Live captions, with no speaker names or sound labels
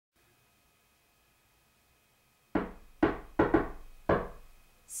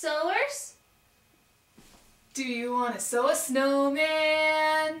Do you want to sew a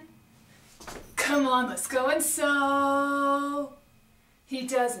snowman? Come on, let's go and sew. He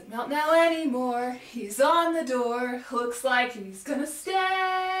doesn't melt now anymore. He's on the door. Looks like he's gonna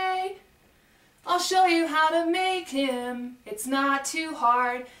stay. I'll show you how to make him. It's not too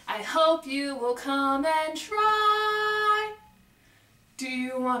hard. I hope you will come and try. Do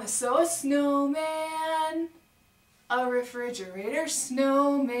you want to sew a snowman? A refrigerator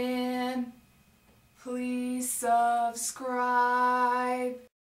snowman? Please subscribe.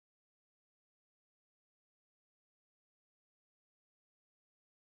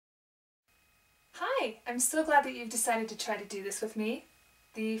 Hi, I'm so glad that you've decided to try to do this with me.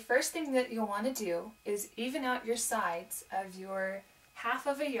 The first thing that you'll want to do is even out your sides of your half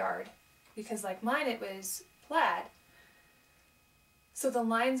of a yard, because like mine it was plaid, so the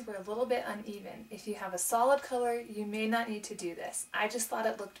lines were a little bit uneven. If you have a solid color, you may not need to do this. I just thought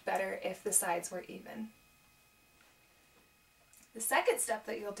it looked better if the sides were even. The second step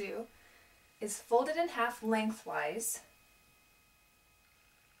that you'll do is fold it in half lengthwise.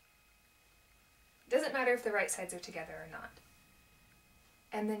 It doesn't matter if the right sides are together or not.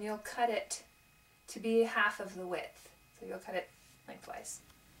 And then you'll cut it to be half of the width. So you'll cut it lengthwise.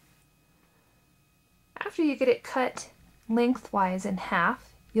 After you get it cut lengthwise in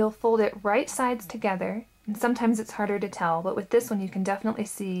half, you'll fold it right sides together. And sometimes it's harder to tell, but with this one you can definitely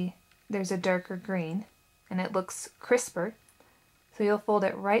see there's a darker green and it looks crisper. So you'll fold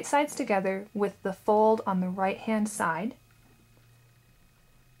it right sides together with the fold on the right hand side.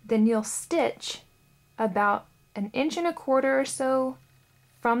 Then you'll stitch about 1.25 inches or so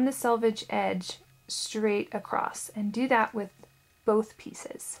from the selvage edge straight across, and do that with both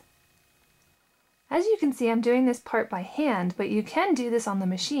pieces. As you can see, I'm doing this part by hand, but you can do this on the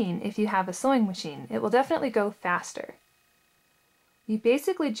machine if you have a sewing machine. It will definitely go faster. You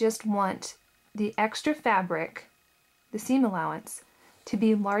basically just want the extra fabric, the seam allowance, to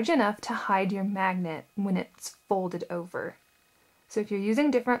be large enough to hide your magnet when it's folded over. So if you're using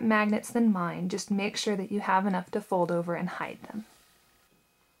different magnets than mine, just make sure that you have enough to fold over and hide them.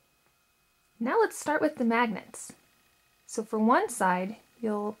 Now let's start with the magnets. So for one side,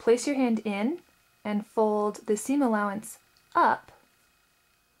 you'll place your hand in and fold the seam allowance up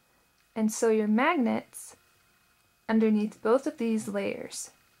and sew your magnets underneath both of these layers.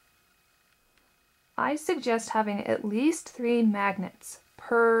 I suggest having at least 3 magnets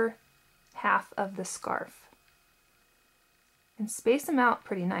per half of the scarf. And space them out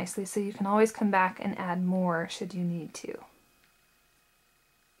pretty nicely so you can always come back and add more should you need to.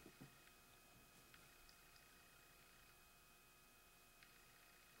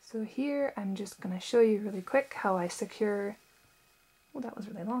 So here I'm just going to show you really quick how I secure, oh that was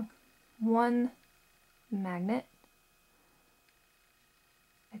really long, one magnet.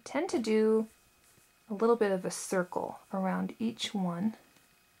 I tend to do a little bit of a circle around each one.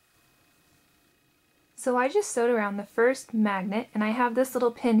 So I just sewed around the first magnet, and I have this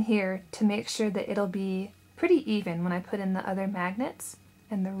little pin here to make sure that it'll be pretty even when I put in the other magnets.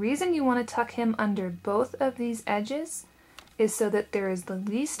 And the reason you want to tuck him under both of these edges is so that there is the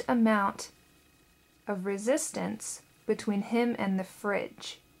least amount of resistance between him and the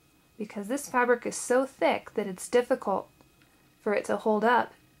fridge, because this fabric is so thick that it's difficult for it to hold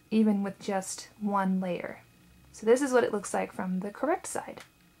up even with just one layer. So this is what it looks like from the correct side.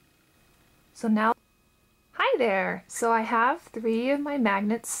 So now, hi there! So I have 3 of my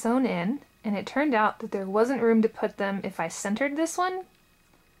magnets sewn in, and it turned out that there wasn't room to put them if I centered this one.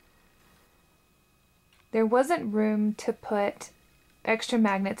 There wasn't room to put extra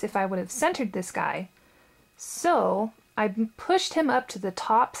magnets if I would have centered this guy. So I pushed him up to the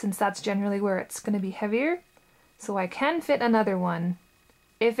top, since that's generally where it's going to be heavier. So I can fit another one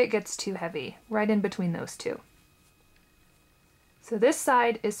if it gets too heavy, right in between those two. So this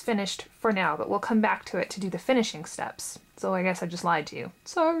side is finished for now, but we'll come back to it to do the finishing steps. So I guess I just lied to you.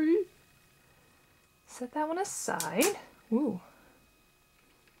 Sorry. Set that one aside. Ooh.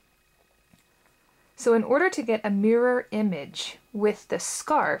 So in order to get a mirror image with the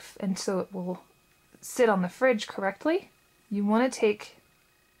scarf, and so it will sit on the fridge correctly, you want to take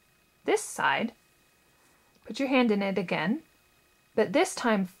this side, put your hand in it again, but this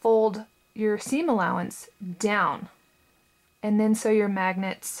time fold your seam allowance down, and then sew your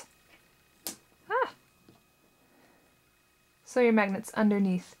magnets, sew your magnets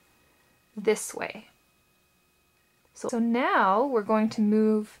underneath this way. So now we're going to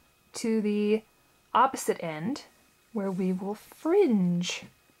move to the opposite end where we will fringe.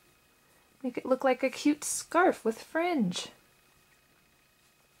 Make it look like a cute scarf with fringe.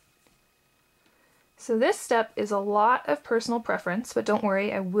 So this step is a lot of personal preference, but don't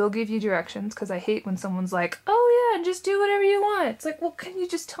worry, I will give you directions because I hate when someone's like, oh yeah, just do whatever you want. It's like, well, can you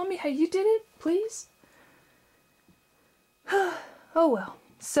just tell me how you did it, please? Oh well.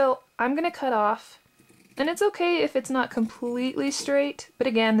 So I'm gonna cut off, and it's okay if it's not completely straight, but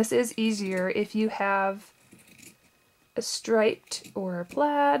again, this is easier if you have a striped or a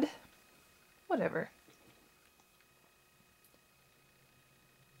plaid, whatever.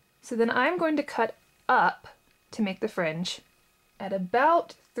 So then I'm going to cut up to make the fringe at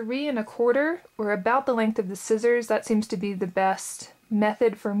about 3 1/4 or about the length of the scissors. That seems to be the best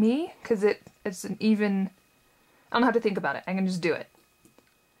method for me because it's an even, I don't have to think about it, I can just do it.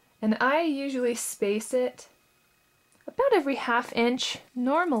 And I usually space it about every 1/2 inch.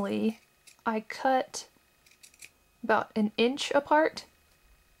 Normally I cut about 1 inch apart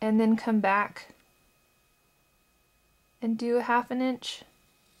and then come back and do a 1/2 inch.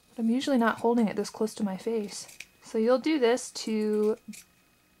 I'm usually not holding it this close to my face. So you'll do this to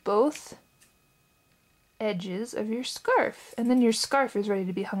both edges of your scarf, and then your scarf is ready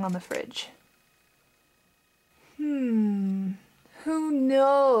to be hung on the fridge. Who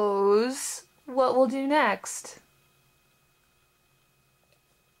knows what we'll do next?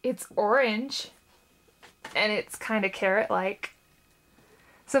 It's orange, and it's kind of carrot-like.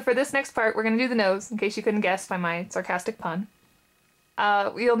 So for this next part, we're going to do the nose, in case you couldn't guess by my sarcastic pun.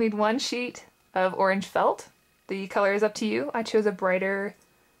 You'll need 1 sheet of orange felt. The color is up to you. I chose a brighter,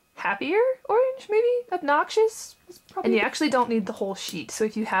 happier orange, maybe? Obnoxious? And you actually don't need the whole sheet, so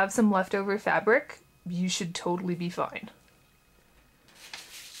if you have some leftover fabric, you should totally be fine.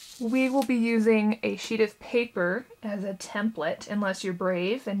 We will be using a sheet of paper as a template, unless you're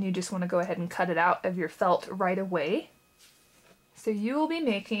brave and you just want to go ahead and cut it out of your felt right away. So you will be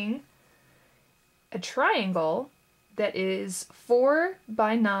making a triangle that is 4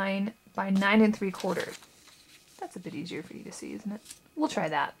 by 9 by 9 3/4. That's a bit easier for you to see, isn't it? We'll try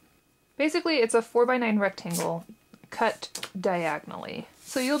that. Basically, it's a 4 by 9 rectangle cut diagonally.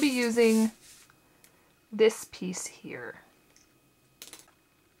 So you'll be using this piece here.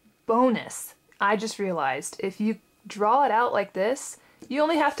 Bonus! I just realized if you draw it out like this, you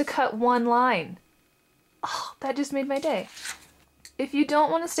only have to cut 1 line. Oh, that just made my day. If you don't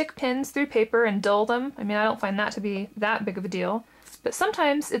want to stick pins through paper and dull them, I mean, I don't find that to be that big of a deal, but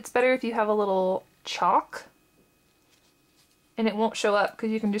sometimes it's better if you have a little chalk and it won't show up because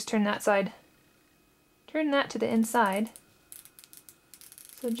you can just turn that to the inside.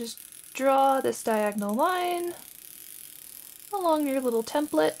 So just draw this diagonal line along your little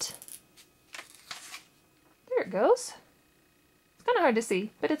template. There it goes. It's kind of hard to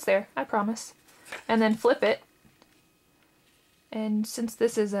see, but it's there, I promise. And then flip it. And since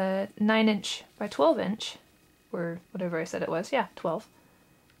this is a 9 inch by 12 inch, or whatever I said it was, yeah, 12,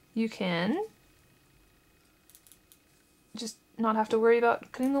 you can just not have to worry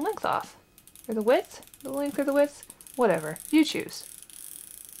about cutting the length off. Or the width, the length or the width, whatever, you choose.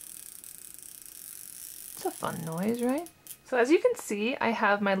 It's a fun noise, right? So as you can see, I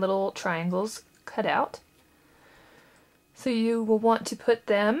have my little triangles cut out. So you will want to put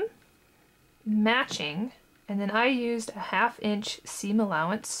them matching. And then I used a 1/2 inch seam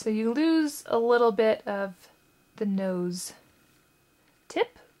allowance, so you lose a little bit of the nose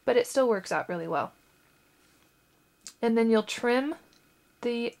tip, but it still works out really well. And then you'll trim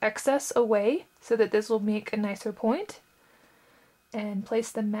the excess away so that this will make a nicer point, and place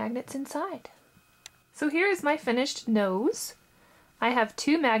the magnets inside. So here is my finished nose. I have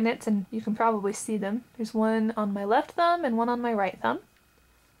 2 magnets, and you can probably see them. There's one on my left thumb and one on my right thumb.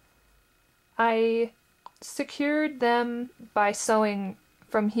 I secured them by sewing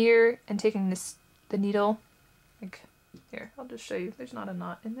from here and taking the needle, like here, I'll just show you, there's not a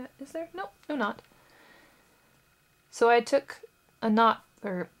knot in that, is there? No, no knot. So I took a knot,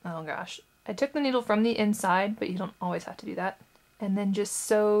 or oh gosh, I took the needle from the inside, but you don't always have to do that, and then just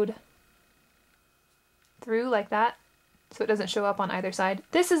sewed through like that so it doesn't show up on either side.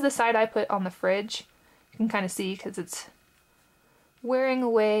 This is the side I put on the fridge. You can kind of see because it's wearing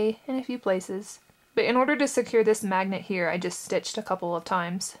away in a few places. But in order to secure this magnet here, I just stitched a couple of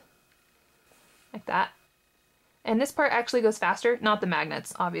times. Like that. And this part actually goes faster, not the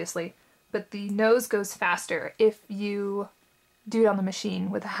magnets, obviously, but the nose goes faster if you do it on the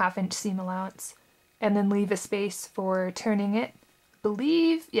machine with a 1/2 inch seam allowance and then leave a space for turning it.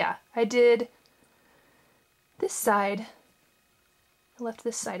 Yeah, I did this side. I left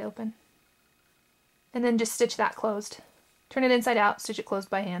this side open. And then just stitch that closed. Turn it inside out, stitch it closed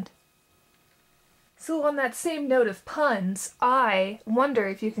by hand. So on that same note of puns, I wonder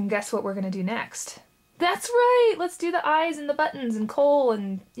if you can guess what we're going to do next. That's right! Let's do the eyes and the buttons and coal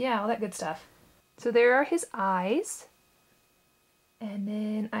and yeah, all that good stuff. So there are his eyes. And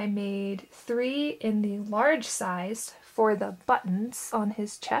then I made 3 in the large size for the buttons on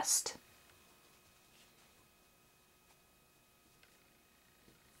his chest.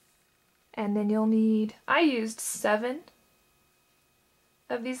 And then you'll need, I used 7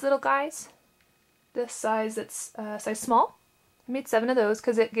 of these little guys. This size that's size small. I made 7 of those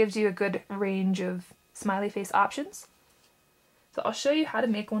because it gives you a good range of smiley face options. So I'll show you how to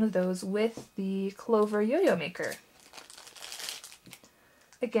make one of those with the Clover yo-yo maker.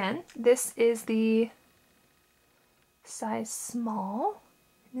 Again, this is the size small.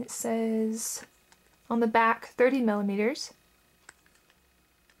 And it says on the back 30 millimeters.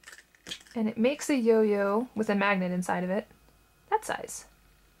 And it makes a yo-yo with a magnet inside of it, that size.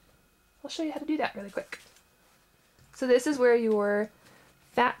 I'll show you how to do that really quick. So this is where your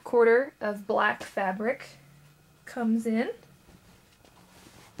fat quarter of black fabric comes in.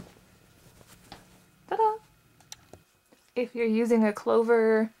 Ta-da! If you're using a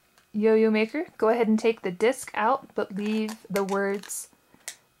Clover yo-yo maker, go ahead and take the disc out, but leave the words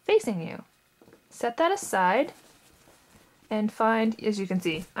facing you. Set that aside and find, as you can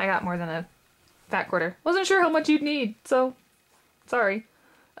see, I got more than a fat quarter. Wasn't sure how much you'd need, so sorry.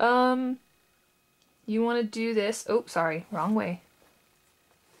 You want to do this, oh sorry, wrong way.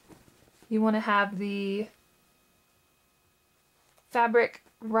 You want to have the fabric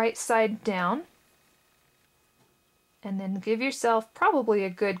right side down, and then give yourself probably a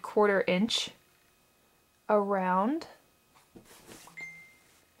good 1/4 inch around.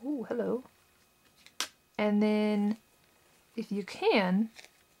 Oh, hello. And then if you can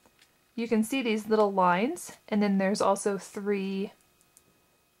see these little lines, and then there's also 3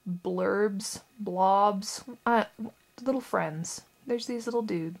 blobs, little friends. There's these little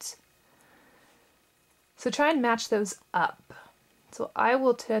dudes. So try and match those up. So I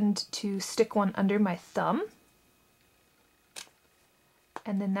will tend to stick one under my thumb,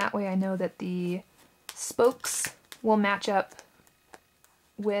 and then that way I know that the spokes will match up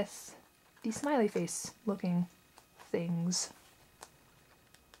with the smiley face looking things.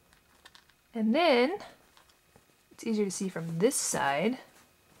 And then it's easier to see from this side.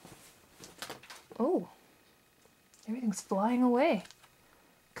 Oh, everything's flying away.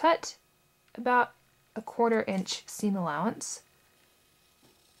 Cut about a 1/4 inch seam allowance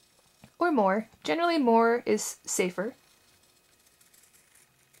or more. Generally more is safer.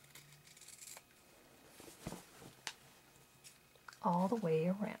 All the way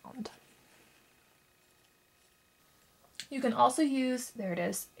around. You can also use, there it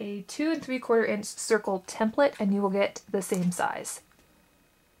is, a 2 3/4 inch circle template and you will get the same size.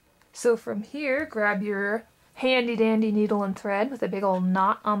 So from here, grab your handy dandy needle and thread with a big old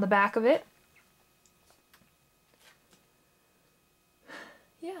knot on the back of it.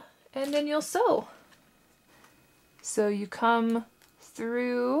 Yeah, and then you'll sew. So you come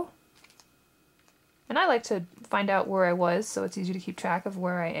through, and I like to find out where I was so it's easy to keep track of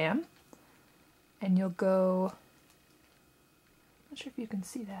where I am. And you'll go, not sure if you can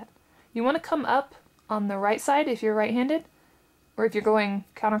see that. You want to come up on the right side if you're right-handed, or if you're going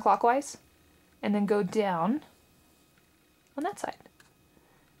counterclockwise, and then go down on that side.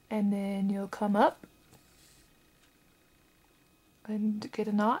 And then you'll come up and get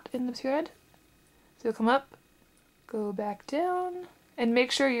a knot in the thread. So you'll come up, go back down, and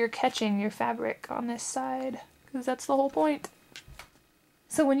make sure you're catching your fabric on this side, because that's the whole point.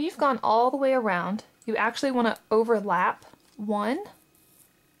 So when you've gone all the way around, you actually want to overlap one.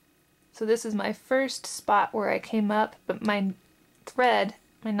 So this is my first spot where I came up, but my thread,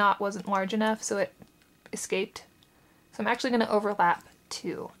 my knot wasn't large enough, so it escaped. So I'm actually going to overlap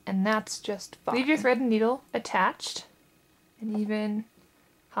 2, and that's just fine. Leave your thread and needle attached, and even,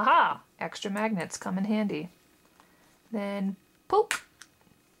 haha, extra magnets come in handy. Then, poop!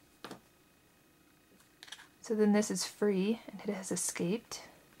 So then this is free, and it has escaped.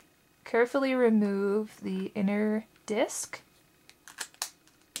 Carefully remove the inner disc,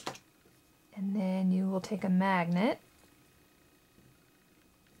 and then you will take a magnet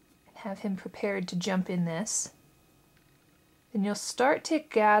and have him prepared to jump in this. Then you'll start to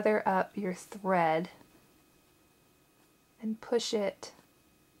gather up your thread and push the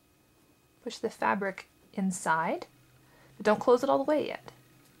fabric inside, but don't close it all the way yet.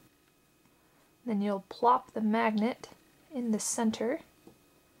 Then you'll plop the magnet in the center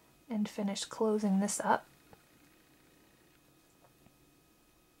and finish closing this up.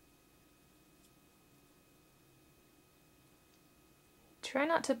 Try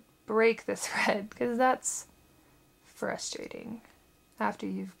not to break the thread, because that's frustrating after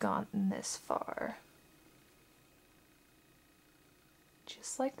you've gotten this far.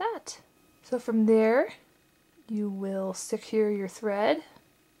 Just like that. So from there, you will secure your thread.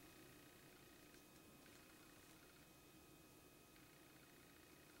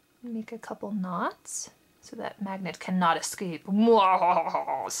 Make a couple knots so that magnet cannot escape.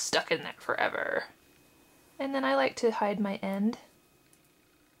 Stuck in there forever. And then I like to hide my end.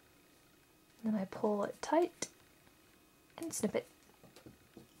 And then I pull it tight and snip it.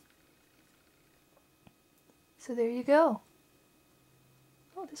 So there you go.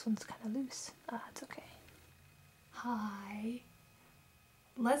 Oh, this one's kind of loose. Ah, it's okay. Hi.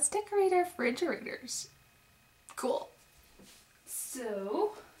 Let's decorate our refrigerators. Cool.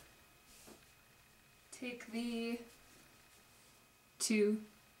 So, take the two,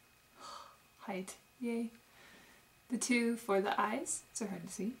 height, yay. The two for the eyes, so hard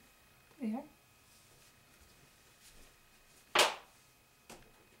to see. There.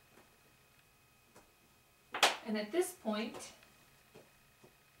 And at this point,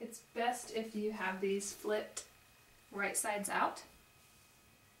 it's best if you have these flipped right sides out.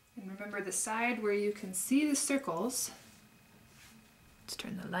 And remember the side where you can see the circles. Let's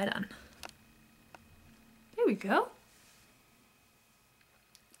turn the light on. There we go.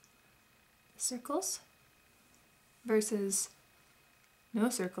 Circles versus no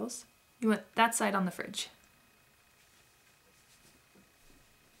circles. You want that side on the fridge.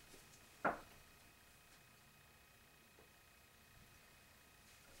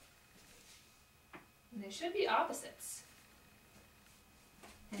 And they should be opposites.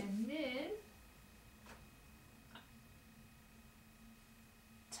 And then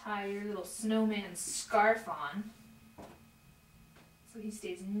tie your little snowman scarf on so he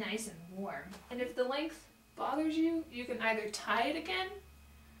stays nice and warm. And if the length bothers you, you can either tie it again,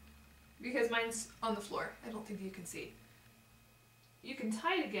 because mine's on the floor, I don't think you can see. You can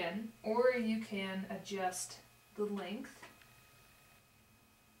tie it again, or you can adjust the length,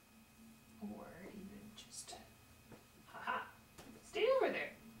 or even just, haha, stay over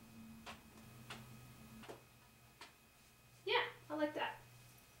there. Yeah, I like that.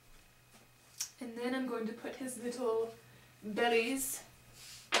 And then I'm going to put his little buttons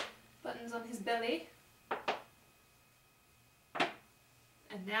on his belly.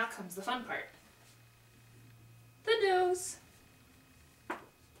 And now comes the fun part. The nose. Let's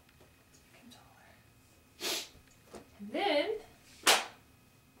make him taller. And then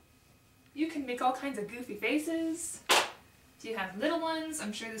you can make all kinds of goofy faces. If you have little ones,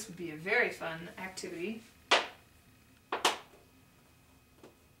 I'm sure this would be a very fun activity.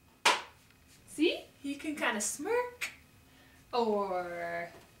 See? You can kind of smirk, or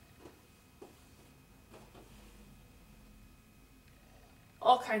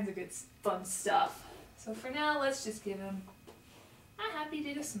all kinds of good fun stuff. So for now, let's just give him a happy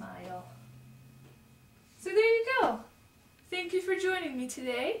little smile. So there you go. Thank you for joining me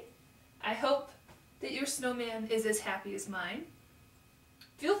today. I hope that your snowman is as happy as mine.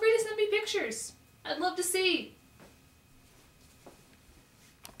 Feel free to send me pictures. I'd love to see.